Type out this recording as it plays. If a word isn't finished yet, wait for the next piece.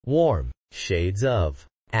Warm shades of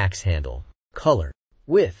axe handle color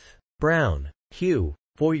with brown hue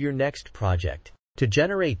for your next project. To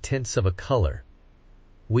generate tints of a color,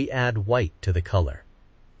 we add white to the color,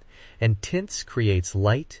 and tints creates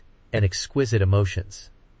light and exquisite emotions.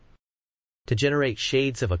 To generate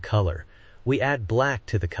shades of a color, we add black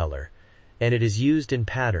to the color, and it is used in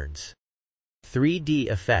patterns. 3D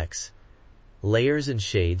effects, layers and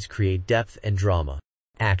shades create depth and drama.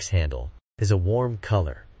 Axe handle is a warm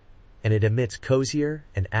color, and it emits cozier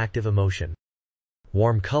and active emotion.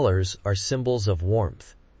 Warm colors are symbols of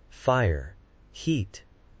warmth, fire, heat,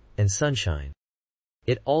 and sunshine.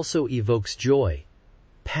 It also evokes joy,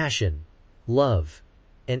 passion, love,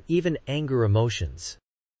 and even anger emotions.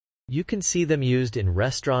 You can see them used in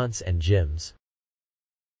restaurants and gyms,